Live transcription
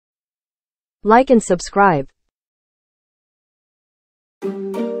Like and subscribe. We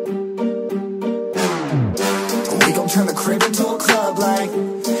gon' turn the crib into a club like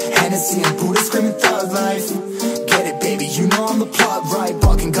Hennessy and Buddha screaming thug life. Get it, baby, you know I'm the plug, right?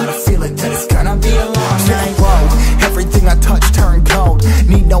 Fucking got a feeling that it's gonna be a long night. Whoa, everything I touch turn cold.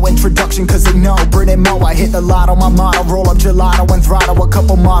 Need no introduction cause they know Brit and Mo. I hit the lotto, my motto. Roll up gelato and throttle a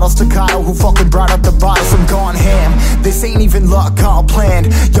couple models staccato who fucking brought up the bottles. I'm gone ham. This ain't even luck, all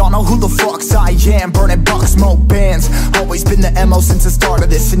planned. Y'all know who the fucks I am. Burning bucks, smoke bands. Always been the MO since the start of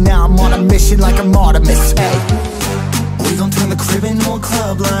this. And now I'm on a mission like I'm Artemis. Hey, we gon' turn the crib into a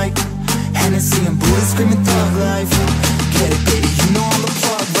club like Hennessy and Buddha screaming thug life. Get it, baby, you know I'm the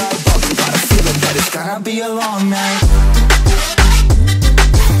plug, right? Fucking got a feeling that it's gonna be a long night.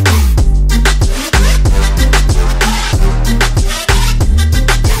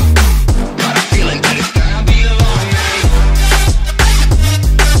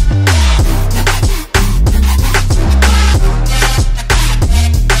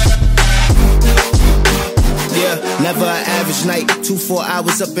 Never an average night, 2-4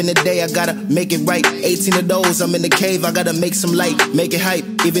 hours up in the day, I gotta make it right. 18 of those, I'm in the cave, I gotta make some light, make it hype,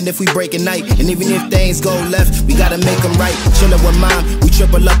 even if we break a night. And even if things go left, we gotta make them right. Chillin' with mine, we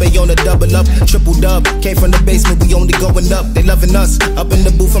triple up, they on a double up, triple dub. Came from the basement, we only going up, they loving us. Up in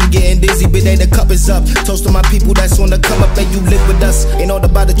the booth, I'm getting dizzy, but they the cup is up. Toast to my people that's on the come up, and you live with us. Ain't all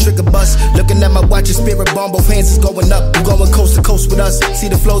about the trigger bus. Looking at my watch, and spirit bomb, both hands is going up. You going coast to coast with us. See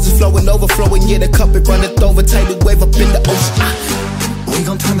the flows is flowing, overflowing, yeah, the cup it runneth over, tidal wave up in the ocean. We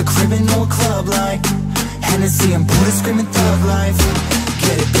gon' turn the crib into a club like Hennessy and Buddha screaming thug life.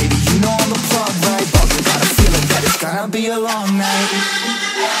 Get it, baby, you know I'm the plug, right? Fucking got a feeling that it's gonna be a long night.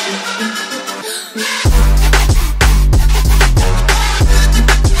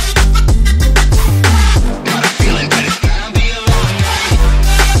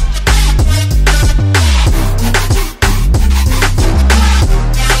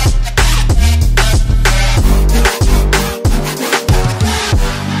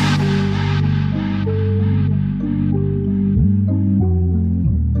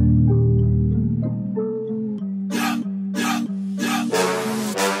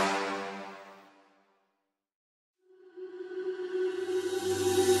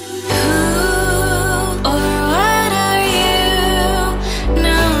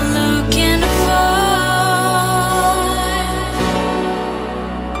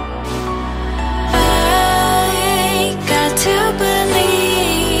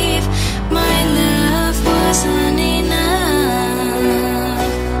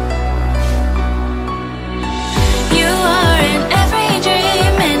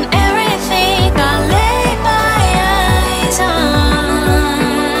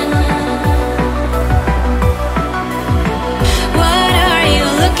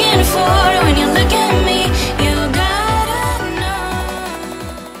 When you're looking